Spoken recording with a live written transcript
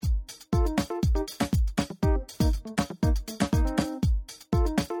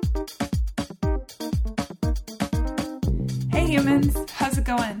humans, how's it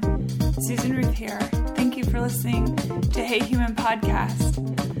going? Susan Ruth here. Thank you for listening to Hey Human Podcast.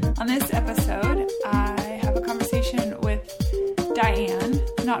 On this episode, I have a conversation with Diane,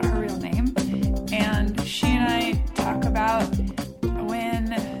 not her real name, and she and I talk about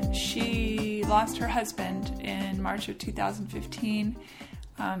when she lost her husband in March of 2015.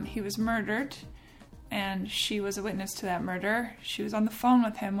 He was murdered, and she was a witness to that murder. She was on the phone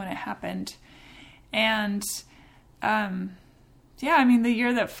with him when it happened. And, the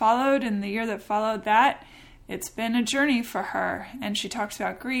year that followed and the year that followed that, it's been a journey for her. And she talks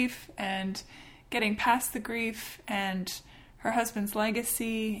about grief and getting past the grief and her husband's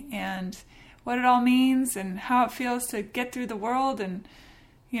legacy and what it all means and how it feels to get through the world. And,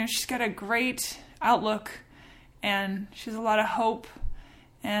 she's got a great outlook and she has a lot of hope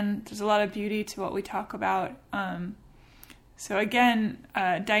and there's a lot of beauty to what we talk about. So again,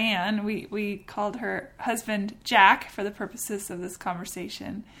 Diane, we called her husband Jack for the purposes of this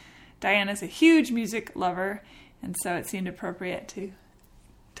conversation. Diane is a huge music lover, and so it seemed appropriate to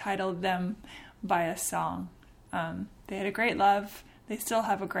title them by a song. They had a great love. They still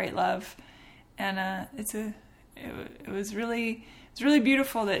have a great love, and it was really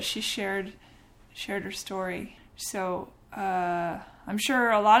beautiful that she shared her story. So I'm sure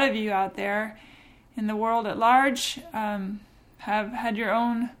a lot of you out there in the world at large have had your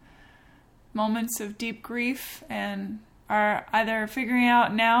own moments of deep grief and are either figuring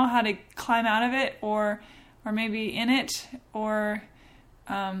out now how to climb out of it or maybe in it or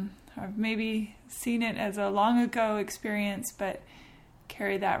maybe seen it as a long ago experience but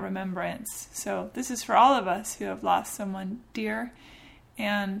carry that remembrance. So this is for all of us who have lost someone dear.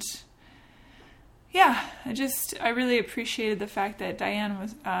 And I really appreciated the fact that Diane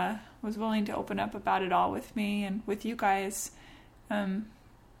was willing to open up about it all with me and with you guys.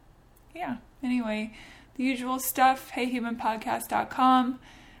 Anyway, the usual stuff, heyhumanpodcast.com.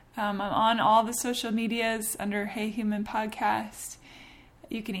 I'm on all the social medias under Hey Human Podcast.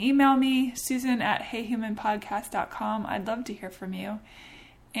 You can email me, Susan at heyhumanpodcast.com. I'd love to hear from you.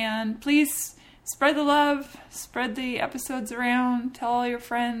 And please spread the love, spread the episodes around, tell all your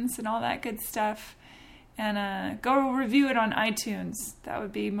friends and all that good stuff. And go review it on iTunes. That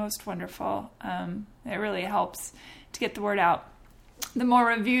would be most wonderful. It really helps to get the word out. The more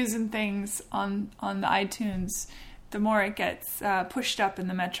reviews and things on the iTunes, the more it gets pushed up in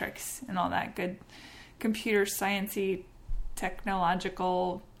the metrics and all that good computer sciencey,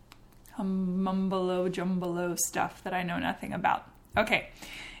 technological, mumbo-jumbo stuff that I know nothing about. Okay,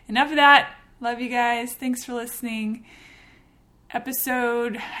 enough of that. Love you guys. Thanks for listening.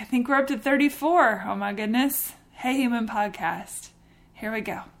 Episode, I think we're up to 34. Oh my goodness. Hey Human Podcast. Here we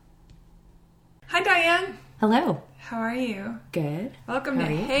go. Hi Diane. Hello. How are you? Good. Welcome to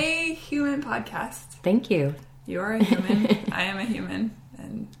Hey Human Podcast. Thank you. You are a human. I am a human.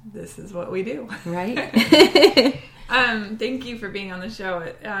 And this is what we do. Right. Thank you for being on the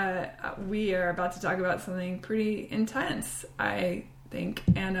show. We are about to talk about something pretty intense, I think.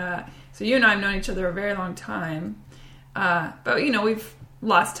 And so you and I have known each other a very long time. But we've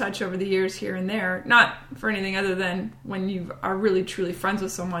lost touch over the years here and there. Not for anything other than when you are really truly friends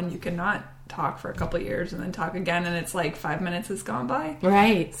with someone, you cannot talk for a couple of years and then talk again, and it's like 5 minutes has gone by.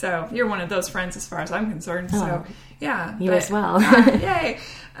 Right. So you're one of those friends as far as I'm concerned. Oh, so yeah, you as well. Yay.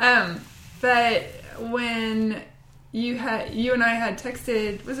 But when you and I had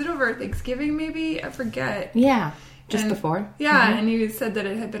texted, was it over Thanksgiving? Maybe I forget. Yeah, just before. Yeah, Mm-hmm. and you said that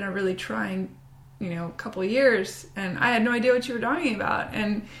it had been a really trying couple of years, and I had no idea what you were talking about.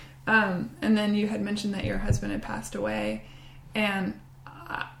 And then you had mentioned that your husband had passed away, and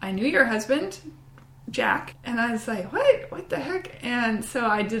I knew your husband, Jack, and I was like, what the heck? And so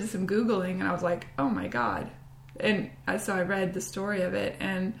I did some Googling, and I was like, oh my God. And so I read the story of it,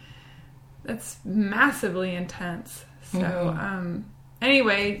 and that's massively intense. So,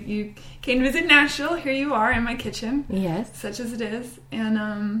 anyway, you came to visit Nashville. Here you are in my kitchen. Yes. Such as it is.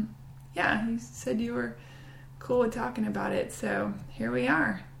 And, you said you were cool with talking about it, so here we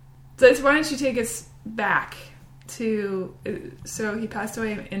are. So why don't you take us back to, so he passed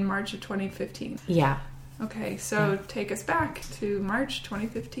away in March of 2015. Yeah. Okay, so take us back to March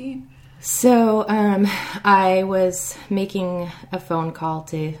 2015. So I was making a phone call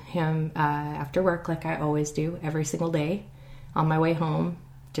to him after work, like I always do, every single day on my way home,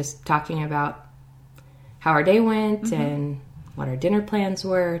 just talking about how our day went and what our dinner plans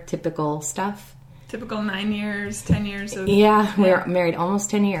were, typical stuff. Typical 9 years, 10 years of... Yeah, we were married almost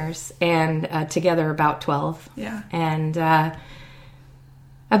 10 years and together about 12. Yeah. And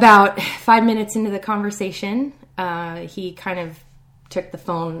about 5 minutes into the conversation, he kind of took the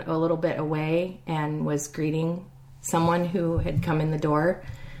phone a little bit away and was greeting someone who had come in the door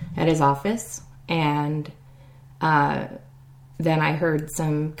at his office, and then I heard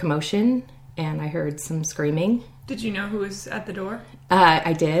some commotion, and I heard some screaming. Did you know who was at the door?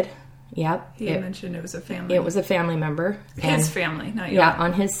 I did. Yep. He had mentioned it was a family. It was a family member. His family, not yours. Yeah,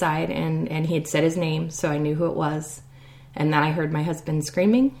 on his side, and he had said his name, so I knew who it was. And then I heard my husband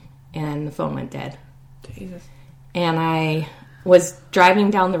screaming, and the phone went dead. Jesus. And I was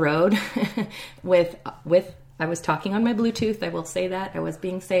driving down the road with I was talking on my Bluetooth. I will say that. I was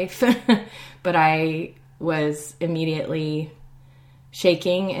being safe. But I was immediately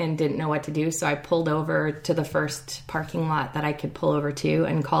shaking and didn't know what to do. So I pulled over to the first parking lot that I could pull over to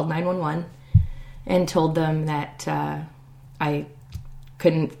and called 911 and told them that I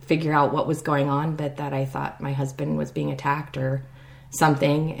couldn't figure out what was going on, but that I thought my husband was being attacked or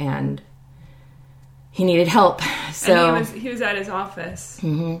something, and he needed help. So and he was at his office.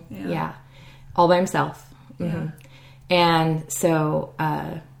 Mm-hmm, yeah, all by himself. Mm-hmm. Yeah. And so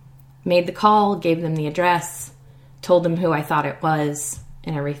made the call, gave them the address, told them who I thought it was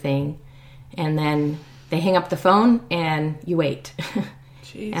and everything, and then they hang up the phone and you wait.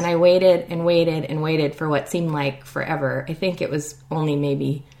 Jeez. And I waited and waited and waited for what seemed like forever. I think it was only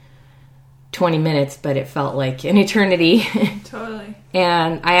maybe 20 minutes, but it felt like an eternity. Totally.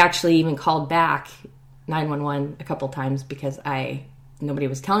 And I actually even called back 911 a couple times because nobody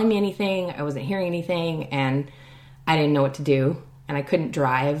was telling me anything. I wasn't hearing anything, and I didn't know what to do. And I couldn't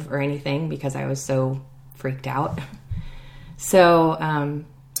drive or anything because I was so freaked out. So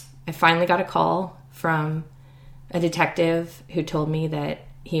I finally got a call from a detective who told me that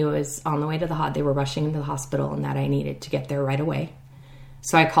he was on the way to they were rushing into the hospital and that I needed to get there right away.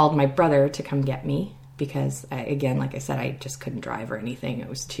 So I called my brother to come get me because, again, like I said, I just couldn't drive or anything. It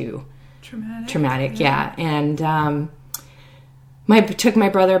was too traumatic. Yeah. And took my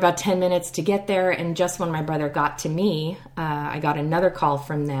brother about 10 minutes to get there. And just when my brother got to me, I got another call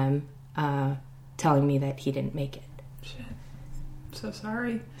from them telling me that he didn't make it. Shit. So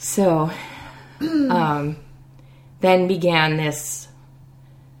sorry. So then began this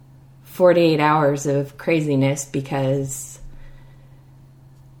 48 hours of craziness because...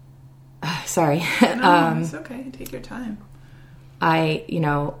 sorry. No, it's okay. Take your time. I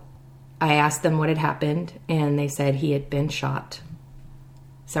asked them what had happened, and they said he had been shot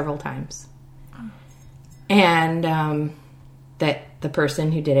several times. Oh. And that the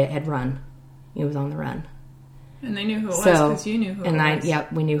person who did it had run. He was on the run. And they knew who it was because you knew who it was.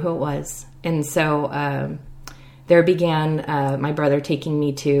 Yep, we knew who it was. And so there began my brother taking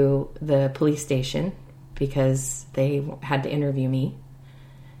me to the police station because they had to interview me.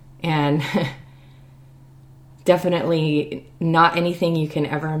 And definitely not anything you can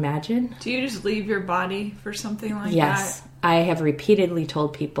ever imagine. Do you just leave your body for something like that? Yes. I have repeatedly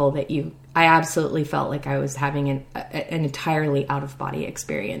told people that I absolutely felt like I was having an entirely out-of-body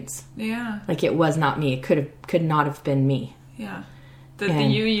experience. Yeah. Like it was not me. It could not have been me. Yeah. The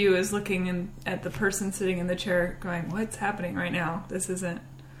you is looking at the person sitting in the chair going, what's happening right now? This isn't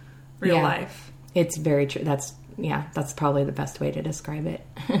real life. It's very true. That's probably the best way to describe it.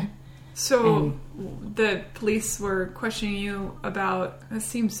 So the police were questioning you about, it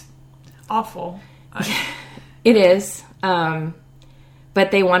seems awful. It is.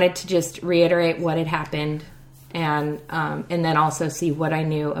 But they wanted to just reiterate what had happened and then also see what I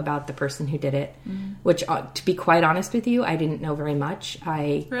knew about the person who did it, which, to be quite honest with you, I didn't know very much.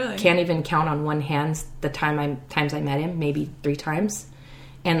 I can't even count on one hand the times I met him, maybe 3 times.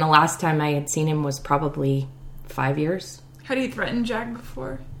 And the last time I had seen him was probably 5 years. Had he threatened Jack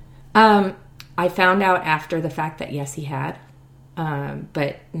before? I found out after the fact that yes, he had.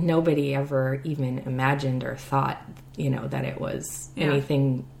 But nobody ever even imagined or thought, that it was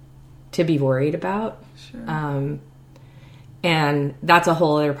anything to be worried about. Sure. And that's a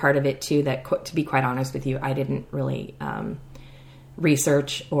whole other part of it too, that to be quite honest with you, I didn't really,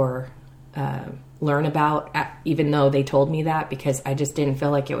 research or, learn about, even though they told me that, because I just didn't feel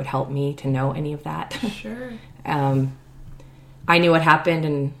like it would help me to know any of that. Sure. I knew what happened,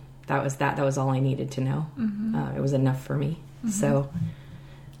 and that was all I needed to know. Mm-hmm. It was enough for me. Mm-hmm. So,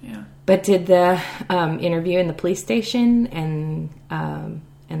 yeah. But did the interview in the police station, and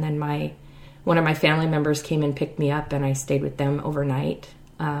then one of my family members came and picked me up, and I stayed with them overnight.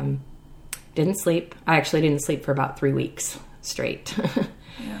 Didn't sleep. I actually didn't sleep for about 3 weeks straight.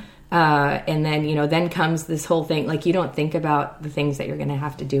 Yeah. And then, then comes this whole thing. Like, you don't think about the things that you're going to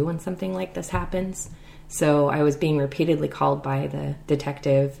have to do when something like this happens. So I was being repeatedly called by the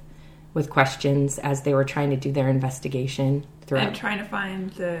detective with questions as they were trying to do their investigation throughout. And trying to find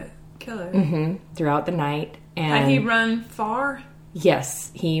the killer. Mm-hmm, throughout the night. And had he run far?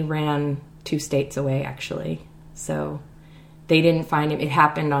 Yes, he ran 2 states away, actually. So they didn't find him. It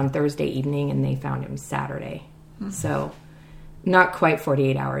happened on Thursday evening, and they found him Saturday. So not quite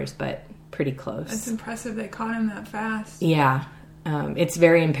 48 hours, but pretty close. It's impressive they caught him that fast. Yeah. It's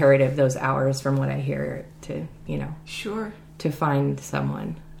very imperative, those hours, from what I hear, to, Sure. to find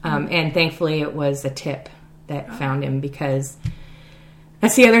someone. And thankfully it was a tip that found him, because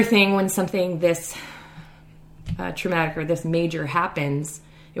that's the other thing. When something this traumatic or this major happens,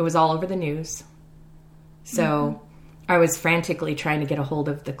 it was all over the news. So I was frantically trying to get a hold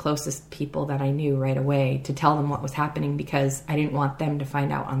of the closest people that I knew right away to tell them what was happening, because I didn't want them to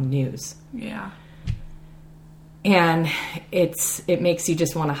find out on the news. Yeah. And it makes you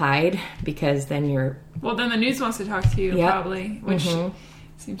just want to hide, because then you're... Well, then the news wants to talk to you, Yep. probably, which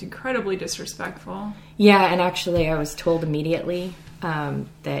seems incredibly disrespectful. Yeah, and actually I was told immediately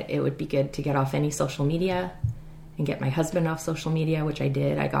that it would be good to get off any social media and get my husband off social media, which I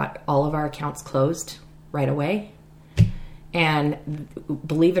did. I got all of our accounts closed right away. And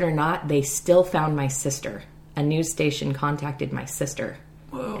believe it or not, they still found my sister. A news station contacted my sister.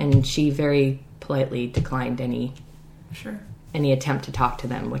 Whoa. And she very politely declined any Sure. attempt to talk to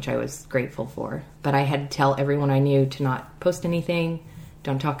them, which I was grateful for. But I had to tell everyone I knew to not post anything,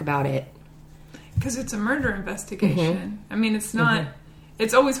 don't talk about it. Because it's a murder investigation. I mean, it's not...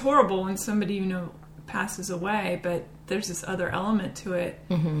 It's always horrible when somebody passes away, but there's this other element to it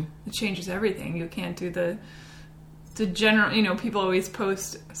that changes everything. You can't do the general... people always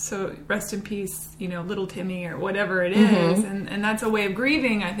post, so rest in peace, little Timmy, or whatever it is. And that's a way of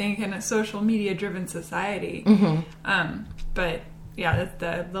grieving, I think, in a social media-driven society. But, yeah,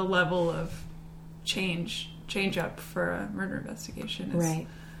 the level of change up for a murder investigation is... Right.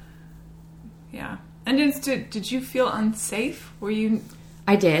 Yeah. And did you feel unsafe? Were you...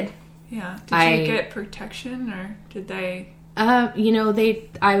 I did. Yeah. Did you get protection, or did they...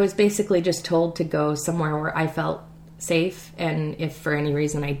 I was basically just told to go somewhere where I felt safe, and if for any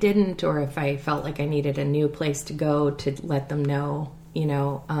reason I didn't, or if I felt like I needed a new place to go, to let them know,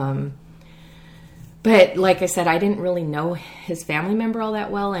 But like I said, I didn't really know his family member all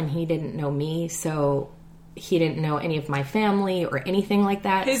that well, and he didn't know me, so he didn't know any of my family or anything like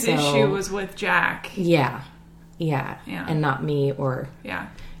that. His issue was with Jack. Yeah. And not me, or... Yeah.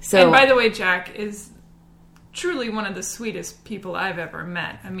 So, and by the way, Jack is truly one of the sweetest people I've ever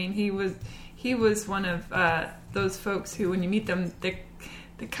met. I mean, he was one of those folks who, when you meet them, they're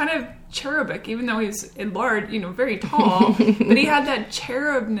kind of cherubic, even though he's large, very tall. But he had that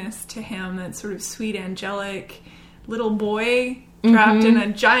cherubness to him, that sort of sweet, angelic little boy trapped in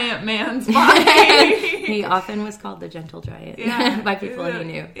a giant man's body. He often was called the gentle giant by people he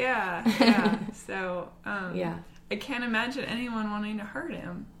knew. Yeah. So, yeah. I can't imagine anyone wanting to hurt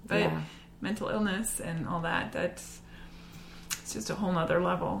him. But mental illness and all that, it's just a whole nother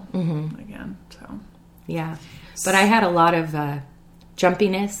level again. So yeah. But I had a lot of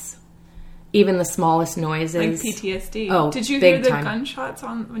jumpiness, even the smallest noises. Like PTSD. Oh, did you hear the time. gunshots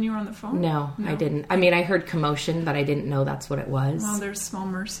when you were on the phone? No, I didn't. I mean, I heard commotion, but I didn't know that's what it was. Well, there's small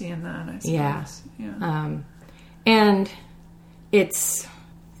mercy in that, I suppose. Yeah. And it's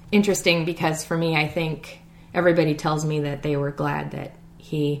interesting because for me, I think everybody tells me that they were glad that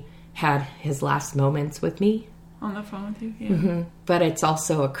he had his last moments with me. On the phone with you? Yeah. But it's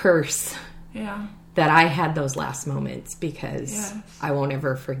also a curse. Yeah. That I had those last moments, because I won't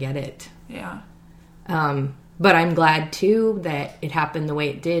ever forget it. Yeah. But I'm glad, too, that it happened the way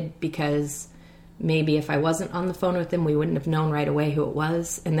it did, because maybe if I wasn't on the phone with him, we wouldn't have known right away who it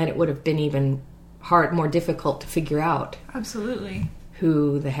was, and that it would have been even more difficult to figure out. Absolutely.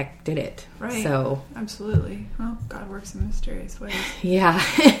 Who the heck did it. Right. So. Absolutely. Well, God works in mysterious ways. Yeah.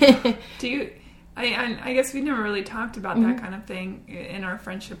 Do you... I guess we never really talked about that kind of thing in our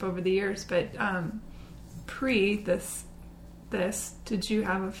friendship over the years, but pre this, did you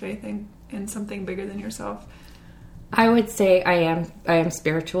have a faith in something bigger than yourself? I would say I am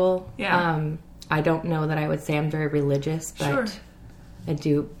spiritual. Yeah. I don't know that I would say I'm very religious, but I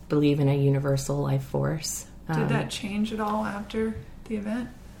do believe in a universal life force. Did that change at all after the event?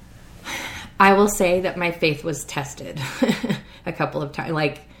 I will say that my faith was tested a couple of times.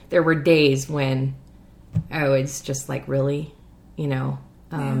 Like, there were days when I was just like, really, he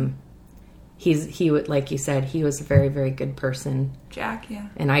would, like you said, he was a very, very good person. Jack, yeah.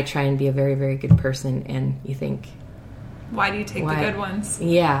 And I try and be a very, very good person, and you think, why do you take the good ones?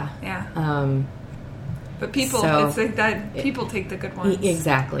 Yeah. Yeah. But people, it's like that, people take the good ones.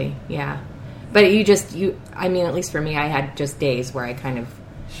 Exactly, yeah. But I mean, at least for me, I had just days where I kind of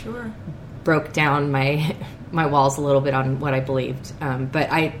broke down my walls a little bit on what I believed. But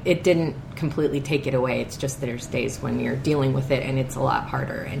it didn't completely take it away. It's just there's days when you're dealing with it and it's a lot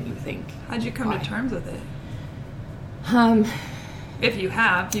harder, and you think... How'd you come to terms with it? If you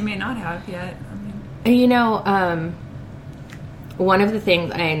have, you may not have yet. One of the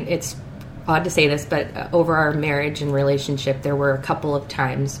things, and it's odd to say this, but over our marriage and relationship, there were a couple of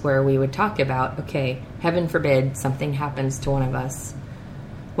times where we would talk about, okay, heaven forbid something happens to one of us.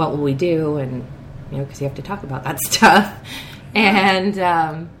 What will we do? And, because you have to talk about that stuff.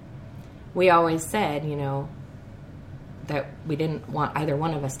 And we always said, that we didn't want either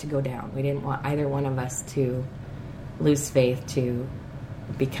one of us to go down. We didn't want either one of us to lose faith, to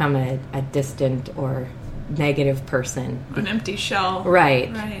become a distant or negative person. An empty shell. Right.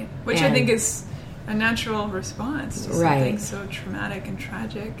 Which I think is a natural response to something so traumatic and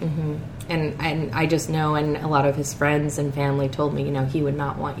tragic. Mm-hmm. And I just know, and a lot of his friends and family told me, he would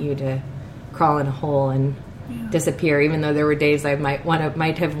not want you to crawl in a hole and disappear, even though there were days I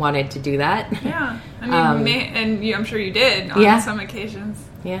might have wanted to do that. Yeah. I'm sure you did on some occasions.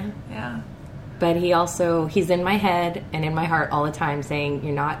 Yeah. Yeah. But he's in my head and in my heart all the time saying,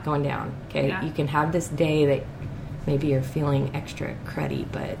 you're not going down, okay? Yeah. You can have this day that maybe you're feeling extra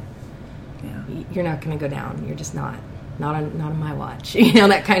cruddy, but you're not going to go down. You're just not on my watch,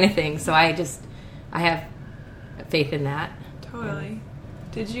 that kind of thing. So I have faith in that. Totally.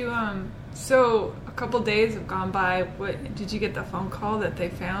 Did you, so a couple days have gone by. Did you get the phone call that they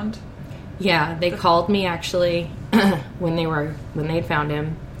found? Yeah, they called me actually when they had found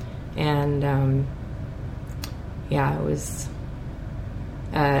him. And, it was,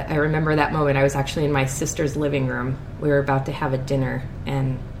 I remember that moment. I was actually in my sister's living room. We were about to have a dinner,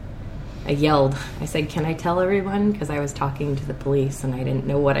 and I yelled. I said, "Can I tell everyone?" Because I was talking to the police, and I didn't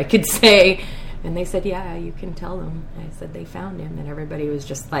know what I could say. And they said, "Yeah, you can tell them." I said, "They found him," and everybody was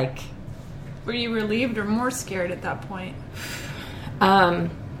just like... Were you relieved or more scared at that point?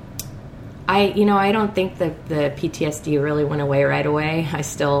 I don't think that the PTSD really went away right away. I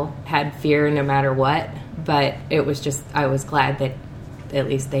still had fear no matter what, but it was just, I was glad that at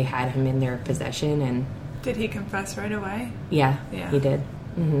least they had him in their possession. And did he confess right away? Yeah. He did.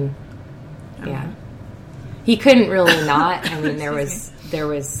 Mm-hmm. Okay. Yeah. He couldn't really not. I mean, there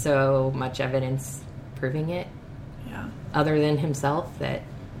was so much evidence proving it. Yeah. Other than himself, that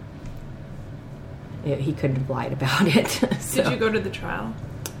he couldn't have lied about it. So. Did you go to the trial?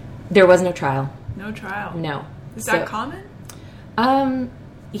 There was no trial. No trial? No. Is that common?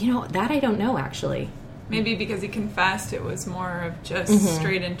 That I don't know, actually. Maybe because he confessed, it was more of just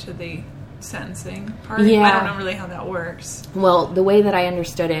straight into the sentencing part. Yeah. I don't know really how that works. Well, the way that I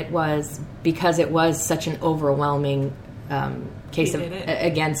understood it was because it was such an overwhelming case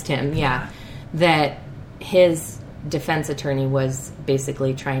against him, that his defense attorney was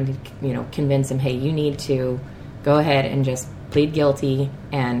basically trying to, convince him, hey, you need to go ahead and just plead guilty,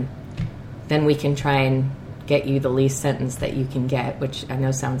 and then we can try and get you the least sentence that you can get, which I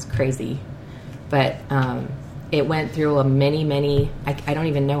know sounds crazy, but it went through many, I don't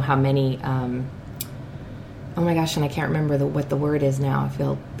even know how many, oh my gosh, and I can't remember what the word is now. I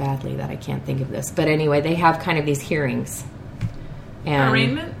feel badly that I can't think of this. But anyway, they have kind of these hearings. And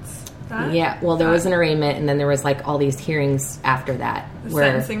arraignments? Yeah, well, there was an arraignment, and then there was all these hearings after that.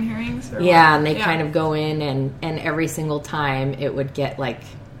 Sentencing hearings? Or and they kind of go in, and every single time it would get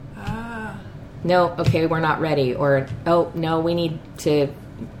no, okay, we're not ready, or, oh, no, we need to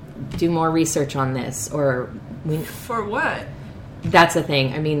do more research on this, or... For what? That's the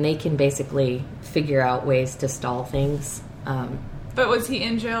thing. I mean, they can basically figure out ways to stall things. But was he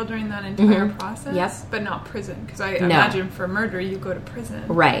in jail during that entire process? Yes. But not prison? Because I imagine for murder, you go to prison.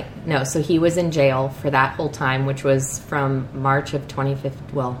 Right. No, so he was in jail for that whole time, which was from March,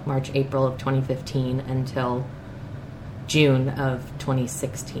 April of 2015 until June of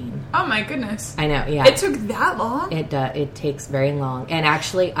 2016. Oh, my goodness. I know, yeah. It took that long? It takes very long. And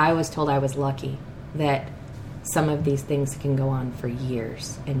actually, I was told I was lucky that some of these things can go on for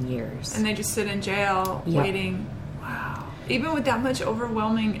years and years. And they just sit in jail waiting. Wow. Even with that much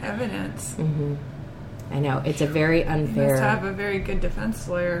overwhelming evidence. Mm-hmm. I know. It's a very unfair... You must have a very good defense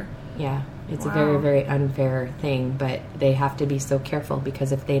lawyer. Yeah. It's a very, very unfair thing, but they have to be so careful,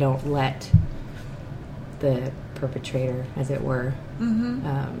 because if they don't let the perpetrator, as it were,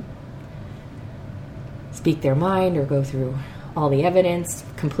 speak their mind or go through all the evidence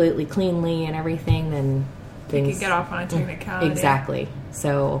completely cleanly and everything, then things... You could get off on a technicality. Exactly.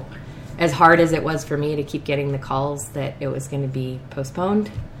 So... as hard as it was for me to keep getting the calls that it was going to be postponed,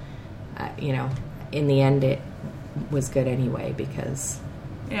 in the end it was good anyway, because,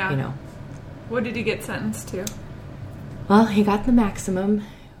 What did he get sentenced to? Well, he got the maximum,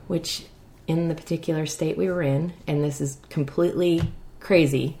 which in the particular state we were in, and this is completely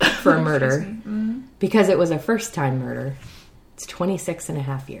crazy for a murder, because it was a first-time murder, it's 26 and a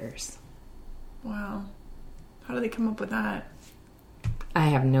half years. Wow. How do they come up with that? I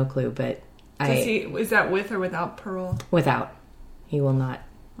have no clue, but is that with or without parole? Without. He will not.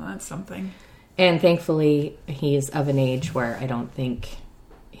 Well, that's something. And thankfully, he's of an age where I don't think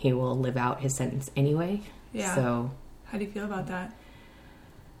he will live out his sentence anyway. Yeah. So, how do you feel about that?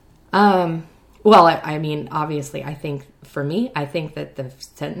 Well, I mean, obviously, I think that the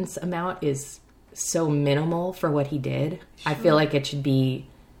sentence amount is so minimal for what he did. Sure. I feel like it should be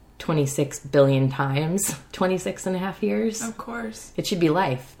 26 billion times 26 and a half years. Of course. It should be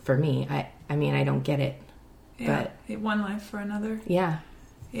life for me. I mean, I don't get it. Yeah, one life for another. Yeah.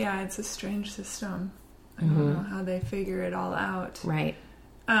 Yeah, it's a strange system. I don't know how they figure it all out. Right.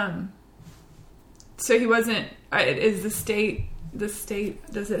 So he wasn't, is the state,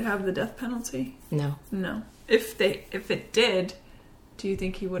 does it have the death penalty? No. No. If it did, do you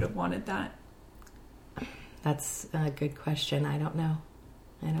think he would have wanted that? That's a good question. I don't know.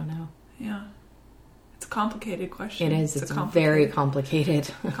 Yeah. It's a complicated question. It is. It's very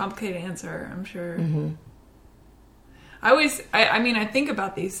complicated. Complicated answer, I'm sure. Mm-hmm. I think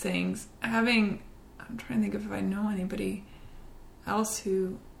about these things. I'm trying to think if I know anybody else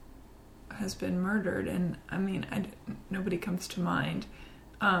who has been murdered, and nobody comes to mind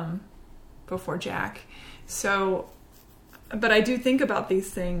before Jack. So, but I do think about these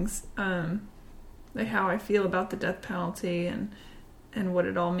things, like how I feel about the death penalty and what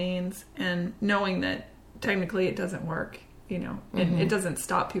it all means, and knowing that technically it doesn't work, it doesn't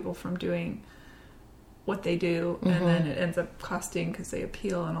stop people from doing what they do, and then it ends up costing because they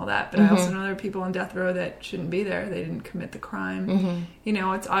appeal and all that. But I also know there are people on death row that shouldn't be there. They didn't commit the crime.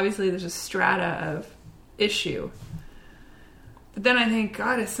 It's obviously there's a strata of issue. But then I think,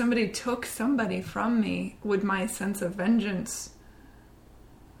 God, if somebody took somebody from me, would my sense of vengeance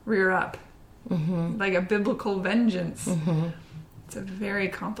rear up? Like a biblical vengeance. It's a very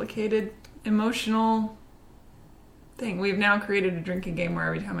complicated, emotional thing. We've now created a drinking game where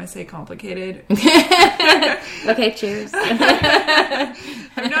every time I say complicated... Okay, cheers. I've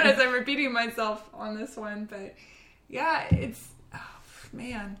noticed I'm repeating myself on this one, but yeah, it's... Oh,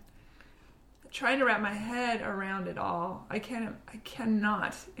 man. Trying to wrap my head around it all. I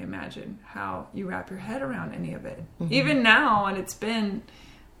cannot imagine how you wrap your head around any of it. Even now, and it's been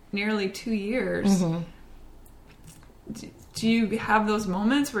nearly 2 years... Do you have those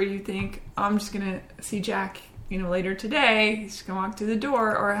moments where you think, oh, I'm just going to see Jack, later today, he's just going to walk through the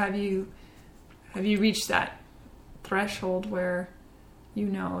door, or have you reached that threshold where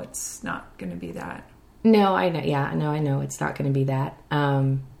it's not going to be that? No, I know. Yeah, no, I know it's not going to be that.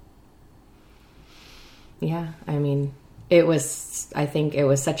 Yeah, I mean, I think it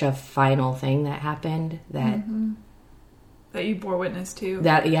was such a final thing that happened that... That you bore witness to.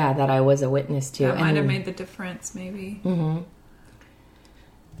 That I was a witness to. That might have made the difference, maybe.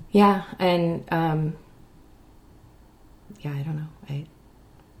 Yeah, and I don't know.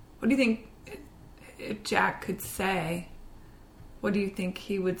 What do you think if Jack could say? What do you think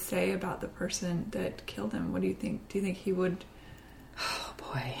he would say about the person that killed him? What do you think? Do you think he would? Oh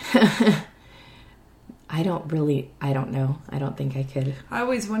boy, I don't know. I don't think I could. I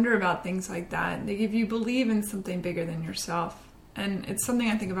always wonder about things like that. Like if you believe in something bigger than yourself, and it's something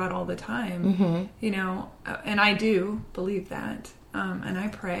I think about all the time, and I do believe that. And I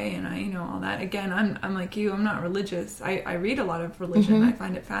pray and I, all that. Again, I'm like you, I'm not religious. I read a lot of religion. I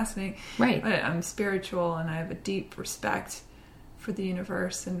find it fascinating. Right. But I'm spiritual and I have a deep respect for the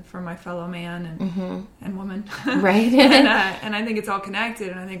universe and for my fellow man and woman. Right. and I think it's all connected,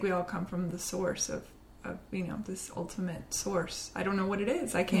 and I think we all come from the source of this ultimate source. I don't know what it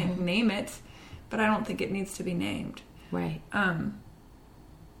is. I can't name it, but I don't think it needs to be named. Right.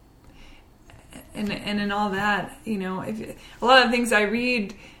 And in all that, if a lot of things I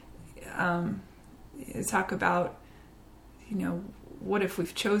read talk about, what if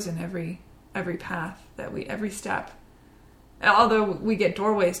we've chosen every path every step. Although we get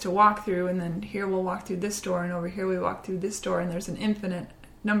doorways to walk through, and then here we'll walk through this door, and over here we walk through this door, and there's an infinite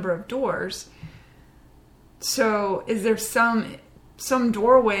number of doors. So is there some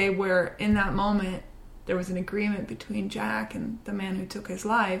doorway where in that moment there was an agreement between Jack and the man who took his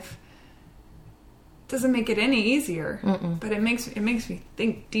life? Doesn't make it any easier, but it makes me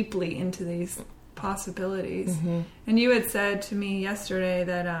think deeply into these possibilities. And you had said to me yesterday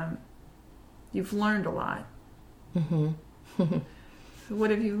that you've learned a lot. So what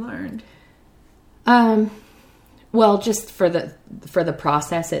have you learned? Well, just for the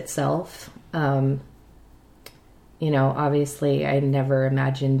process itself. Obviously I never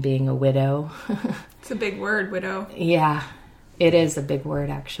imagined being a widow. It's a big word, widow. Yeah, it is a big word,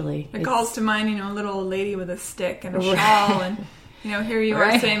 actually. It calls to mind, a little old lady with a stick and a shawl, and Here you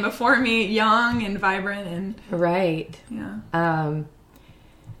are saying before me, young and vibrant and... Right. Yeah.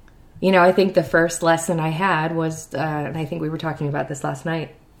 I think the first lesson I had was, and I think we were talking about this last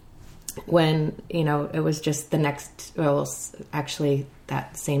night, when, it was just actually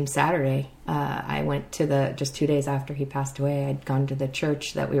that same Saturday, I went to just 2 days after he passed away, I'd gone to the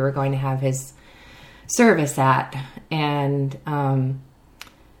church that we were going to have his service at, and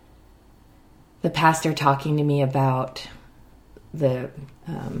the pastor talking to me about the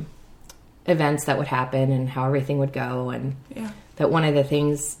events that would happen and how everything would go, and that one of the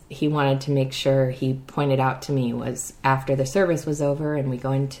things he wanted to make sure he pointed out to me was after the service was over and we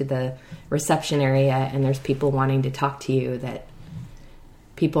go into the reception area and there's people wanting to talk to you, that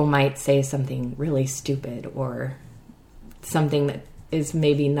people might say something really stupid or something that is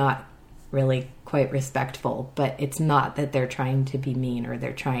maybe not really quite respectful, but it's not that they're trying to be mean or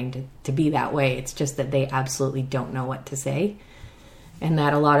they're trying to be that way. It's just that they absolutely don't know what to say, and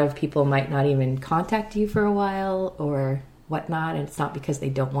that a lot of people might not even contact you for a while or whatnot, and it's not because they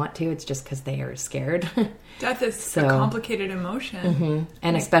don't want to, it's just because they are scared. Death is a complicated emotion.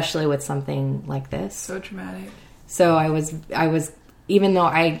 And especially with something like this. So traumatic. So I was even though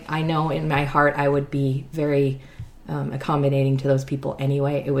I know in my heart I would be very accommodating to those people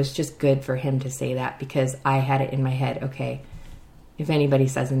anyway, it was just good for him to say that, because I had it in my head, okay, if anybody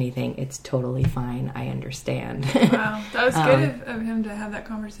says anything, it's totally fine, I understand. Wow, that was good of him to have that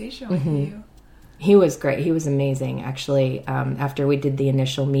conversation with you. He was great. He was amazing, actually. After we did the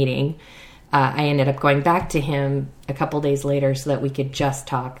initial meeting, I ended up going back to him a couple days later so that we could just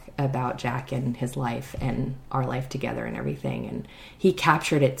talk about Jack and his life and our life together and everything. And he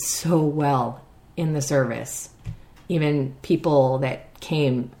captured it so well in the service. Even people that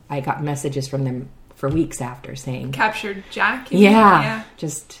came, I got messages from them for weeks after saying... Captured Jack? Yeah.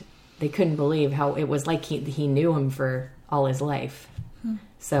 Just, they couldn't believe how it was like he knew him for all his life.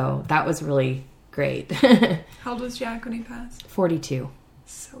 So that was really... great. How old was Jack when he passed? 42.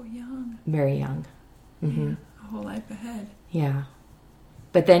 So young. Very young. Yeah, a whole life ahead. Yeah.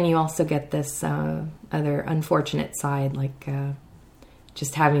 But then you also get this other unfortunate side, like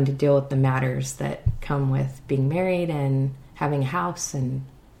just having to deal with the matters that come with being married and having a house and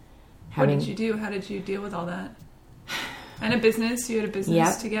having... What did you do? How did you deal with all that? And a business. You had a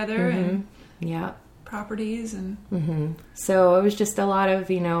business together and properties and... So it was just a lot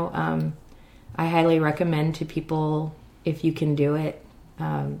of, I highly recommend to people, if you can do it,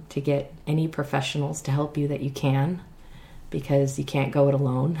 to get any professionals to help you that you can, because you can't go it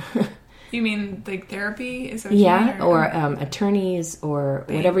alone. You mean like therapy? Is that what you mean, or attorneys or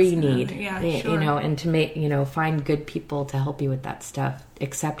banks, whatever you need. Sure. And to make, find good people to help you with that stuff.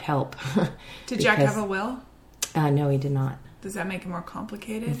 Accept help. Did Jack have a will? No, he did not. Does that make it more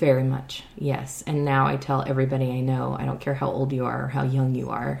complicated? Very much, yes. And now I tell everybody I know, I don't care how old you are or how young you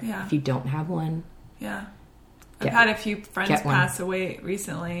are, if you don't have one. Yeah. I've had a few friends pass away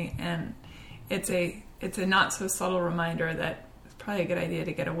recently, and it's a not so subtle reminder that it's probably a good idea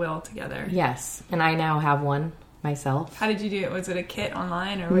to get a will together. Yes, and I now have one myself. How did you do it? Was it a kit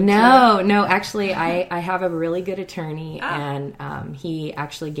online? Or No, actually I have a really good attorney, and he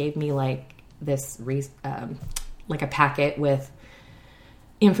actually gave me like this... like a packet with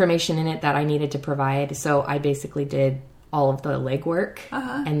information in it that I needed to provide. So I basically did all of the legwork,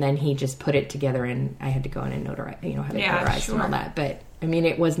 and then he just put it together, and I had to go in and notarize, have it notarized and all that. But I mean,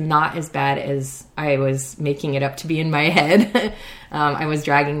 it was not as bad as I was making it up to be in my head. I was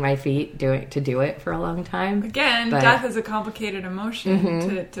dragging my feet to do it for a long time. Again, death is a complicated emotion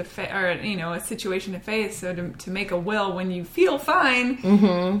or a situation to face. So to make a will when you feel fine,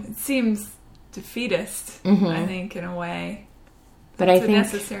 it seems defeatist, I think, in a way. But it's a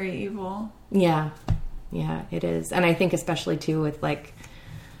necessary evil. Yeah, it is. And I think especially too with I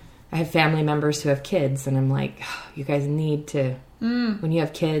have family members who have kids, and I'm like, you guys need to, when you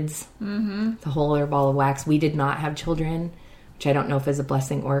have kids, the whole other ball of wax. We did not have children, which I don't know if is a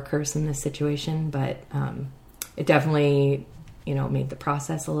blessing or a curse in this situation, but it definitely, made the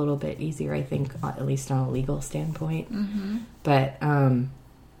process a little bit easier, I think, at least on a legal standpoint. But,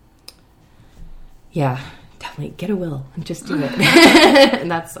 yeah, definitely get a will and just do it.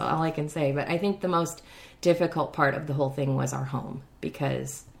 And that's all I can say. But I think the most difficult part of the whole thing was our home,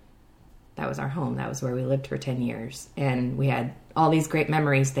 because that was our home. That was where we lived for 10 years. And we had all these great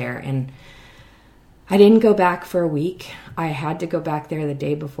memories there. And I didn't go back for a week. I had to go back there the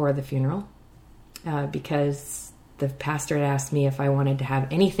day before the funeral because the pastor had asked me if I wanted to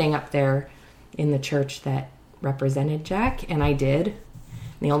have anything up there in the church that represented Jack. And I did.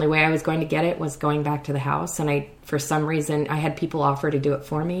 The only way I was going to get it was going back to the house. And for some reason, I had people offer to do it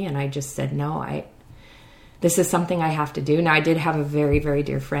for me. And I just said, no, this is something I have to do. Now, I did have a very, very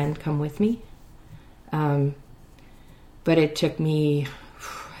dear friend come with me. But it took me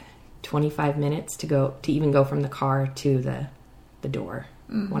 25 minutes to even go from the car to the door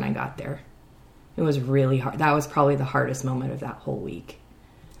when I got there. It was really hard. That was probably the hardest moment of that whole week.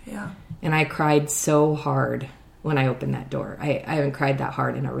 Yeah. And I cried so hard when I opened that door. I haven't cried that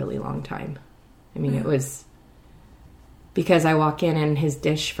hard in a really long time. I mean, it was because I walk in and his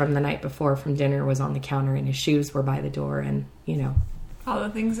dish from the night before from dinner was on the counter and his shoes were by the door, and, you know. All the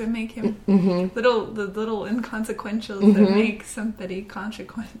things that make him the little inconsequentials that make somebody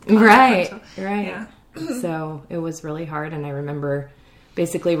consequential. Right. Yeah. So it was really hard, and I remember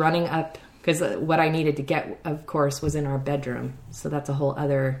basically running up, because what I needed to get, of course, was in our bedroom. So that's a whole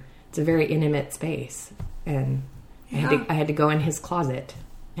other, it's a very intimate space. And I had to go in his closet,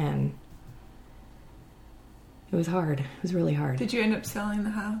 and it was hard. It was really hard. Did you end up selling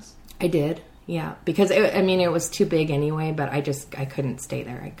the house? I did, yeah. Because, it was too big anyway, but I couldn't stay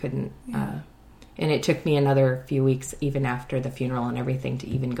there. I couldn't. Yeah. And it took me another few weeks, even after the funeral and everything, to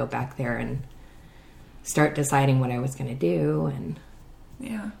even go back there and start deciding what I was going to do and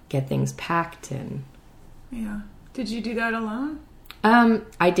get things packed. And Did you do that alone?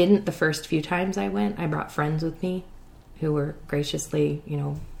 I didn't the first few times I went. I brought friends with me who were graciously,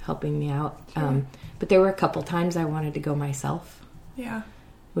 helping me out. Sure. But there were a couple times I wanted to go myself. Yeah.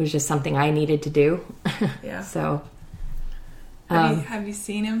 It was just something I needed to do. Yeah. So. Have you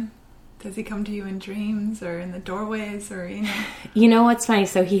seen him? Does he come to you in dreams or in the doorways or, You know what's funny?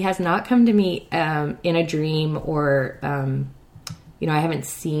 So he has not come to me in a dream or, I haven't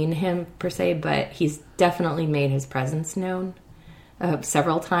seen him per se, but he's definitely made his presence known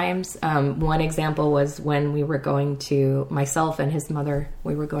several times. One example was when we were going to, myself and his mother,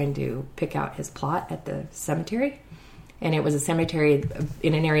 we were going to pick out his plot at the cemetery. And it was a cemetery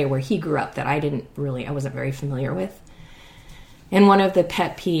in an area where he grew up that I wasn't very familiar with. And one of the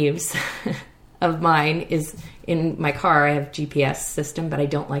pet peeves of mine is in my car, I have GPS system, but I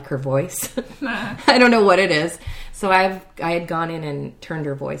don't like her voice. I don't know what it is. So I had gone in and turned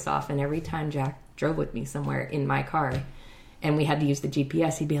her voice off. And every time Jack drove with me somewhere in my car and we had to use the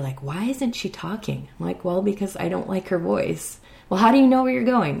GPS, he'd be like, why isn't she talking? I'm like, well, because I don't like her voice. Well, how do you know where you're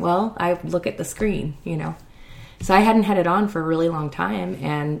going? Well, I look at the screen, So I hadn't had it on for a really long time.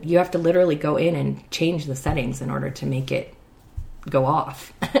 And you have to literally go in and change the settings in order to make it go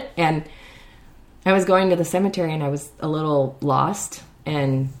off. And I was going to the cemetery and I was a little lost,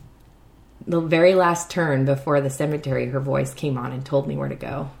 and the very last turn before the cemetery, her voice came on and told me where to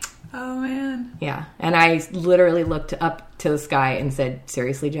go. Oh man. Yeah. And I literally looked up to the sky and said,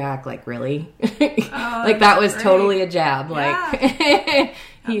 seriously, Jack, like, really? Like, that was great. Totally a jab. Yeah.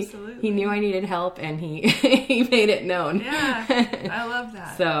 Absolutely. He knew I needed help, and he made it known. Yeah. I love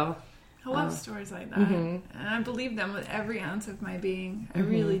that. So I love stories like that. And I believe them with every ounce of my being. I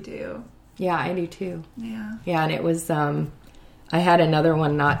really do. Yeah, I do too. Yeah. Yeah, and it was, I had another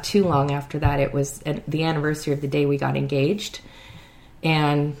one not too long after that. It was the anniversary of the day we got engaged.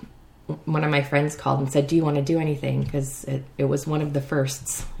 And one of my friends called and said, do you want to do anything? Because it was one of the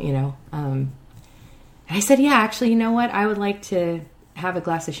firsts, And I said, yeah, actually, you know what? I would like to have a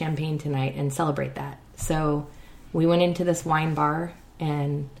glass of champagne tonight and celebrate that. So we went into this wine bar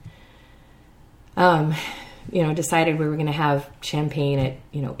and decided we were going to have champagne at,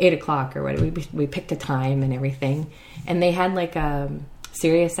 8:00 or whatever. We picked a time and everything. And they had like a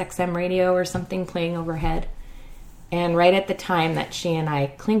Sirius XM radio or something playing overhead. And right at the time that she and I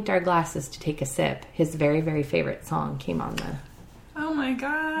clinked our glasses to take a sip, his very, very favorite song came on the... Oh my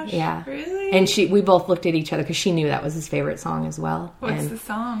gosh. Yeah. Really? And we both looked at each other because she knew that was his favorite song as well. What's the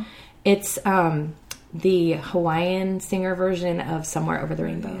song? It's the Hawaiian singer version of Somewhere Over the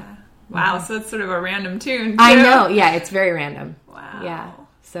Rainbow. Yeah. Wow, so it's sort of a random tune, too. I know, yeah, it's very random. Wow. Yeah,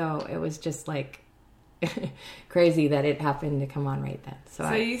 so it was just like crazy that it happened to come on right then.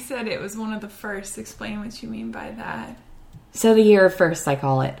 So you said it was one of the first. Explain what you mean by that. So the year of firsts, I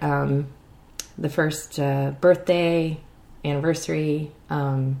call it. The first birthday, anniversary,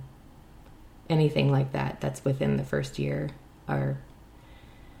 anything like that that's within the first year.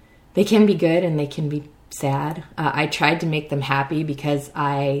 They can be good and they can be sad. I tried to make them happy because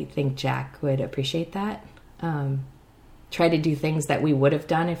I think Jack would appreciate that. Try to do things that we would have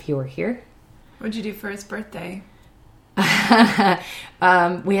done if he were here. What'd you do for his birthday? We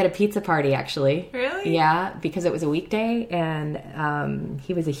had a pizza party, actually. Really? Yeah, because it was a weekday, and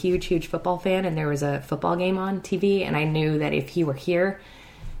he was a huge, huge football fan, and there was a football game on TV, and I knew that if he were here,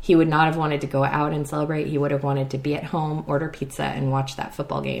 he would not have wanted to go out and celebrate. He would have wanted to be at home, order pizza, and watch that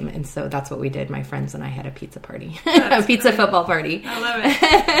football game. And so that's what we did. My friends and I had a pizza party. A pizza football party. I love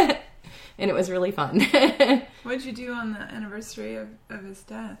it. and it was really fun. What did you do on the anniversary of his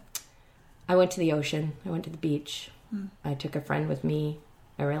death? I went to the ocean. I went to the beach. I took a friend with me.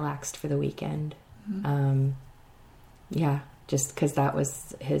 I relaxed for the weekend. Yeah, just because that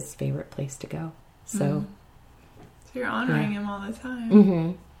was his favorite place to go. So you're honoring him all the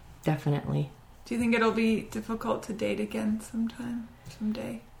time. Definitely. Do you think it'll be difficult to date again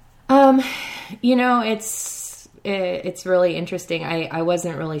someday? You know, it's really interesting. I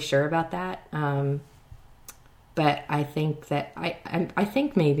wasn't really sure about that. But I think that I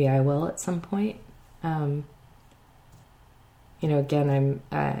think maybe I will at some point. You know, again,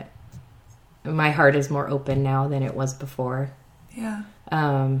 my heart is more open now than it was before. Yeah.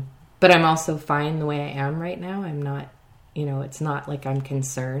 But I'm also fine the way I am right now. I'm not, you know, it's not like I'm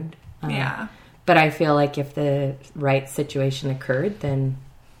concerned. Yeah. But I feel like if the right situation occurred, then,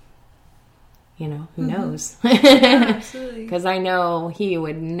 you know, who knows? Yeah, absolutely. Because I know he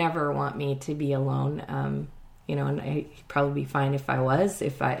would never want me to be alone. You know, and he'd probably be fine if I was,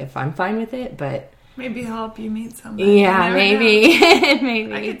 if I'm fine with it, but... Maybe he'll help you meet somebody. Yeah, maybe.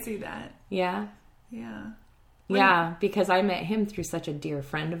 Maybe. I could see that. Yeah. Yeah. Yeah, because I met him through such a dear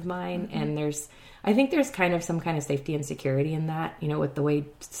friend of mine, and I think there's kind of some kind of safety and security in that, you know, with the way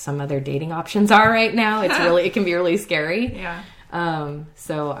some other dating options are right now. It can be really scary. Yeah.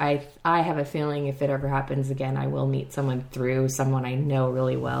 So I have a feeling if it ever happens again, I will meet someone through someone I know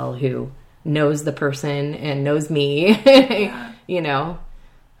really well who knows the person and knows me, Yeah. you know.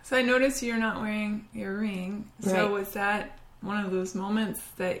 So I noticed you're not wearing your ring. So Right. was that one of those moments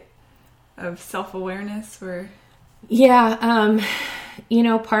of self-awareness where... Yeah, you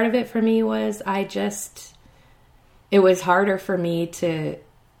know, part of it for me was it was harder for me to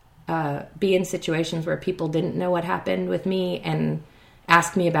be in situations where people didn't know what happened with me and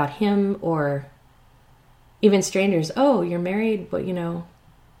ask me about him, or even strangers, oh, you're married, but, you know,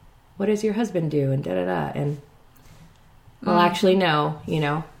 what does your husband do? And da-da-da. And, well, actually, no, you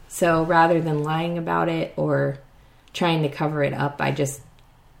know. So rather than lying about it or trying to cover it up, I just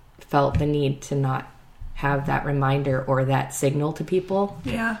felt the need to not have that reminder or that signal to people.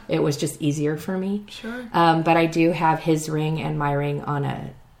 Yeah. It was just easier for me. Sure. But I do have his ring and my ring on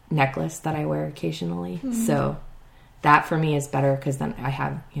a necklace that I wear occasionally. So that for me is better because then I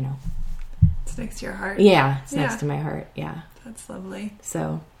have, you know. It's next to your heart. Yeah, it's next to my heart. Yeah. That's lovely.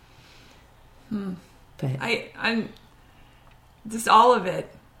 So. But I'm just all of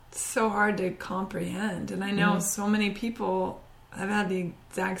it. It's so hard to comprehend. And I know so many people have had the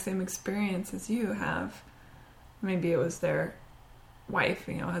exact same experience as you have. Maybe it was their wife,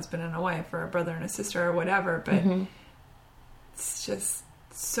 you know, husband and a wife, or a brother and a sister, or whatever. But it's just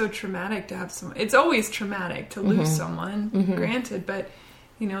so traumatic to have someone. It's always traumatic to lose someone, granted. But,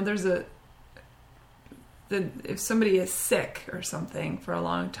 you know, if somebody is sick or something for a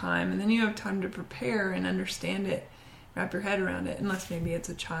long time, and then you have time to prepare and understand it, wrap your head around it, unless maybe it's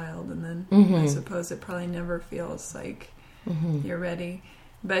a child, and then I suppose it probably never feels like you're ready.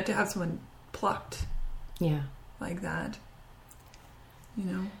 But to have someone plucked like that, you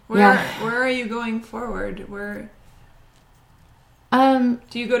know, where are you going forward?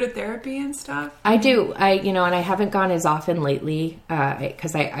 Do you go to therapy and stuff? I do. And I haven't gone as often lately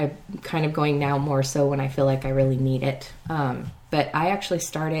because I'm kind of going now more so when I feel like I really need it. But I actually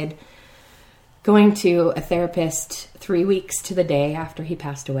started going to a therapist 3 weeks to the day after he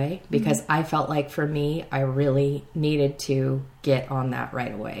passed away because I felt like for me, I really needed to get on that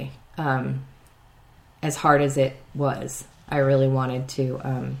right away. As hard as it was, I really wanted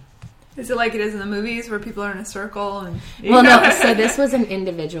to... Is it like it is in the movies where people are in a circle? And well, no. So this was an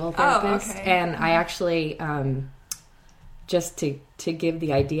individual therapist, and I actually, just to give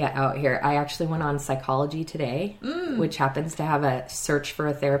the idea out here, I actually went on Psychology Today, which happens to have a search for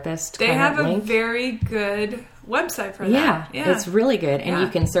a therapist. They have a link. very good website for that. Yeah, it's really good, and you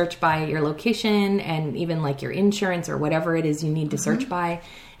can search by your location and even like your insurance or whatever it is you need to search by.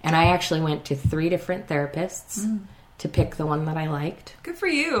 And I actually went to 3 different therapists. To pick the one that I liked. Good for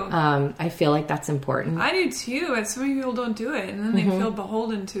you. I feel like that's important. I do too. And so many people don't do it. And then they feel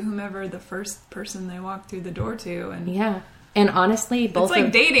beholden to whomever the first person they walk through the door to. And And honestly, both it's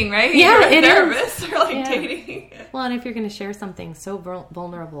like dating, right? Yeah, it therapists is. are like dating. Well, and if you're going to share something so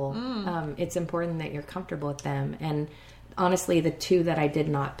vulnerable, it's important that you're comfortable with them. And honestly, the 2 that I did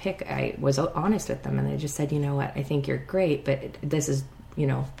not pick, I was honest with them. And I just said, you know what, I think you're great, but this is,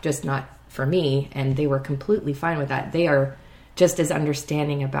 just not for me. And they were completely fine with that. They are just as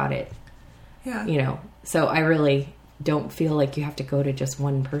understanding about it. Yeah. So I really don't feel like you have to go to just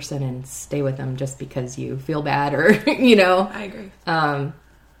one person and stay with them just because you feel bad or, I agree.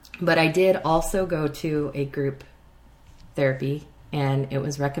 But I did also go to a group therapy and it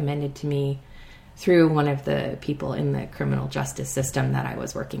was recommended to me through one of the people in the criminal justice system that I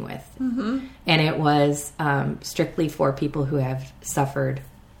was working with. Mm-hmm. And it was strictly for people who have suffered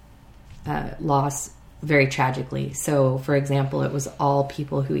loss very tragically. So, for example, it was all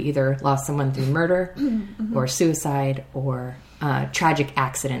people who either lost someone through murder mm-hmm. or suicide or tragic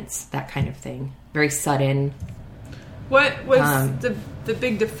accidents, that kind of thing. Very sudden. What was the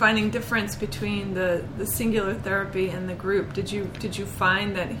big defining difference between the singular therapy and the group? Did you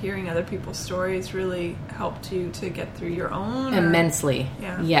find that hearing other people's stories really helped you to get through your own? Immensely,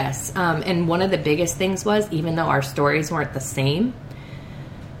 yeah. Yes. And one of the biggest things was, even though our stories weren't the same,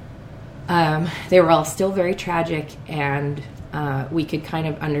 they were all still very tragic, and we could kind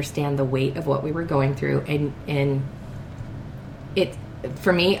of understand the weight of what we were going through. And it,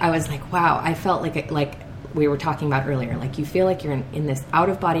 for me, I was like, wow, I felt like we were talking about earlier, like you feel like you're in this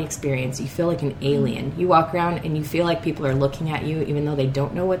out-of-body experience. You feel like an alien. You walk around and you feel like people are looking at you even though they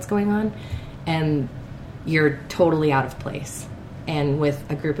don't know what's going on, and you're totally out of place. And with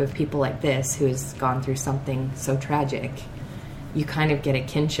a group of people like this who has gone through something so tragic, you kind of get a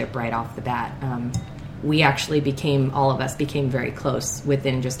kinship right off the bat. We actually all of us became very close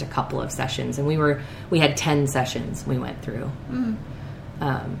within just a couple of sessions, and we had 10 sessions we went through. Mm.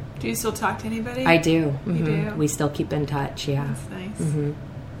 Do you still talk to anybody? I do. Mm-hmm. You do? We still keep in touch, yeah. That's nice. Mm-hmm.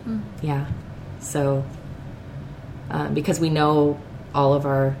 Mm. Yeah. So, because we know all of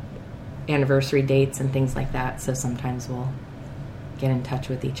our anniversary dates and things like that, so sometimes we'll get in touch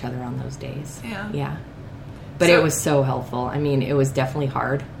with each other on those days. Yeah. Yeah. But it was so helpful. I mean, it was definitely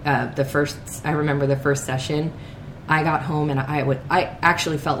hard. I remember the first session, I got home and I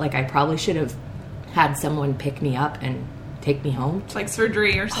actually felt like I probably should have had someone pick me up and take me home. Like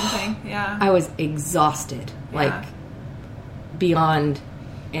surgery or something. Yeah. I was exhausted, like beyond